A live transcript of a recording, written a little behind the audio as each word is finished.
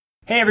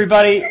Hey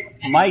everybody,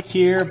 Mike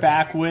here,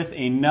 back with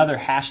another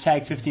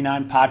Hashtag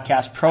 59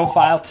 podcast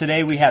profile.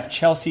 Today we have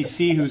Chelsea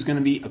C, who's going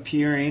to be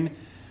appearing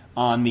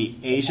on the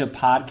Asia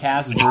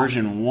podcast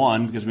version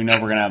 1, because we know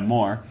we're going to have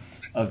more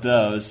of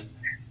those.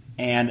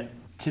 And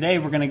today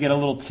we're going to get a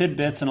little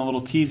tidbits and a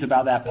little tease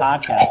about that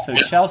podcast. So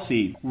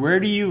Chelsea, where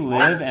do you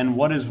live, and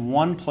what is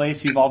one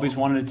place you've always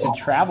wanted to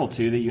travel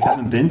to that you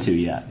haven't been to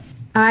yet?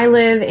 I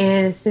live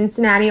in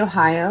Cincinnati,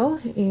 Ohio,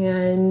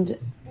 and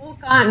the whole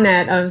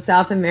continent of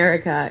South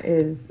America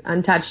is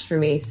untouched for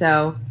me.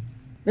 So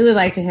really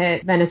like to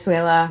hit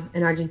Venezuela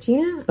and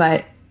Argentina,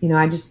 but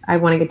I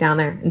want to get down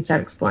there and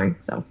start exploring.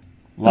 So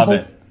love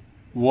it.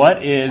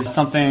 What is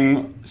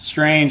something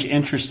strange,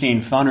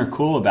 interesting, fun, or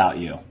cool about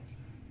you?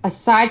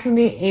 Aside from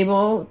being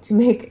able to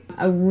make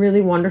a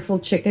really wonderful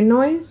chicken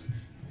noise,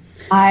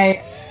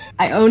 I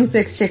own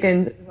 6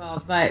 chickens as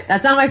well, but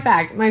that's not my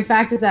fact. My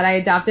fact is that I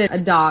adopted a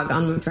dog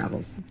on my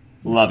travels.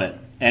 Love it.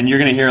 And you're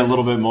going to hear a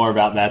little bit more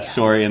about that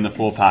story in the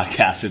full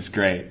podcast. It's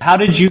great. How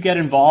did you get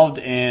involved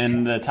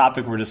in the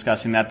topic we're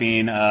discussing, that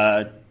being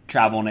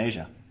travel in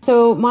Asia?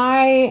 So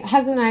my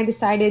husband and I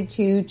decided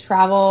to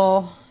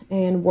travel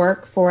and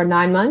work for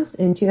 9 months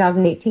in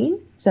 2018.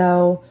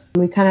 So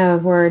we kind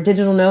of were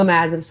digital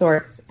nomads of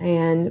sorts,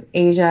 and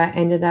Asia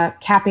ended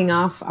up capping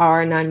off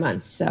our 9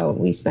 months. So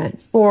we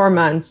spent 4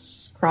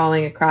 months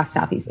crawling across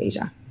Southeast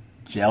Asia.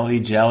 Jelly,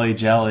 jelly,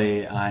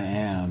 jelly, I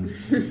am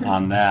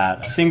on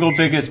that. Single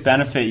biggest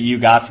benefit you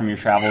got from your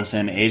travels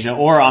in Asia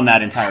or on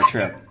that entire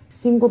trip?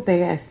 Single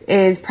biggest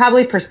is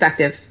probably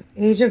perspective.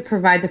 Asia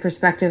provides a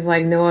perspective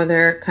like no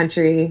other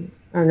country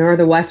or no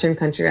other Western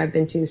country I've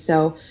been to.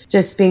 So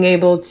just being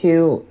able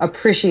to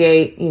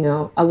appreciate,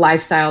 a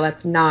lifestyle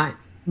that's not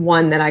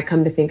one that I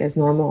come to think as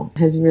normal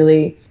has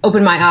really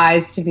opened my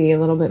eyes to be a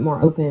little bit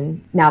more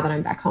open now that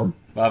I'm back home.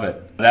 Love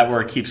it. That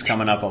word keeps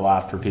coming up a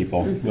lot for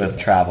people with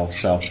travel.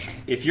 So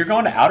if you're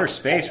going to outer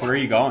space, where are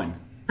you going?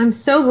 I'm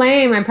so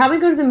lame. I'd probably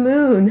go to the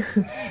moon.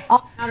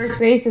 All outer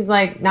space is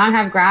like not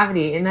have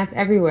gravity, and that's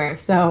everywhere.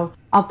 So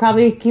I'll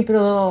probably keep it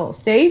a little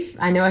safe.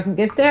 I know I can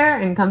get there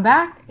and come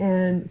back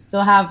and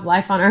still have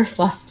life on Earth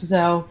left.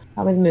 So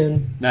probably the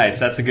moon. Nice.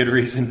 That's a good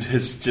reason to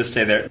just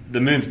say there.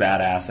 The moon's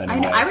badass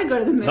anyway. I would go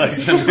to the moon. Like,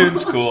 the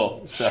moon's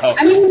cool. So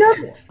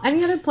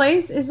any other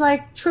place is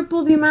like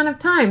triple the amount of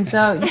time.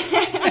 So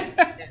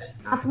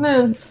not the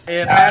moon.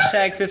 If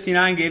Hashtag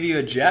 59 gave you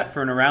a jet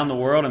for an around the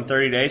world in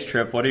 30 days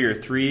trip, what are your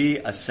 3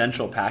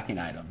 essential packing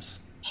items?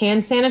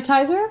 Hand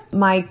sanitizer,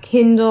 my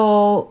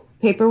Kindle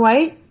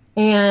Paperwhite,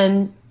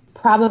 and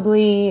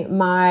probably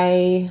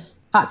my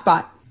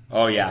hotspot.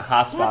 Oh yeah,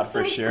 hotspot That's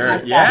for so sure.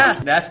 cool. Yeah,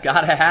 that's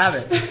gotta have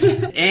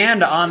it.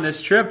 And on this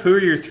trip, who are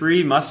your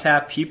 3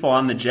 must-have people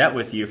on the jet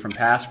with you from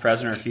past,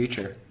 present, or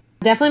future?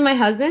 Definitely my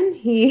husband.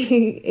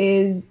 He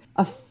is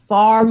a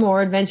far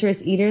more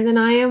adventurous eater than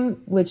I am,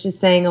 which is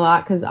saying a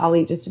lot because I'll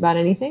eat just about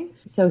anything.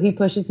 So he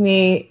pushes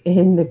me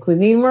in the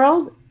cuisine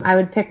world. I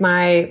would pick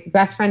my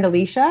best friend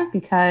Alicia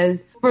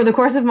because for the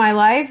course of my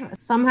life,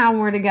 somehow when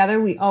we're together,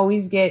 we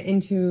always get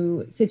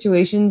into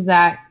situations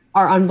that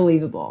are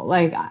unbelievable.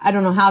 Like, I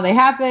don't know how they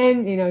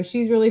happen.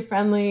 She's really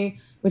friendly,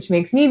 which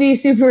makes me be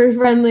super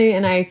friendly.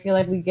 And I feel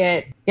like we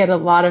get a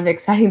lot of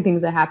exciting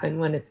things that happen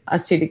when it's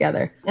us 2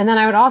 together. And then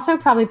I would also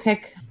probably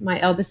pick my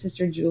eldest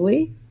sister,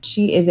 Julie.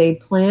 She is a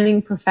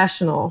planning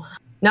professional,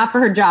 not for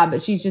her job,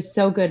 but she's just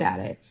so good at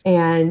it.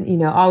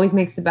 And, always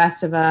makes the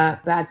best of a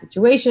bad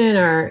situation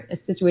or a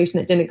situation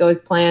that didn't go as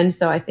planned.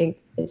 So I think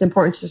it's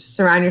important to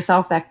surround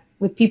yourself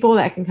with people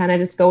that can kind of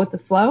just go with the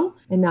flow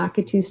and not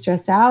get too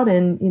stressed out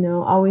and,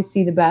 always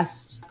see the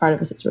best part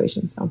of a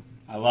situation. So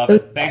I love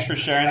it. Thanks for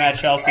sharing that,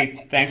 Chelsea.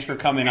 Thanks for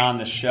coming on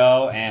the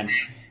show. And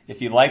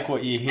if you like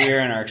what you hear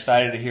and are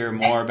excited to hear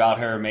more about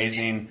her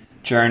amazing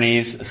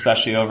journeys,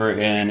 especially over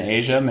in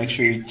Asia, make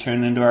sure you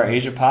tune into our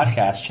Asia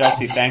podcast.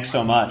 Chelsea, thanks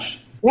so much.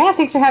 Yeah,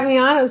 thanks for having me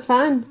on. It was fun.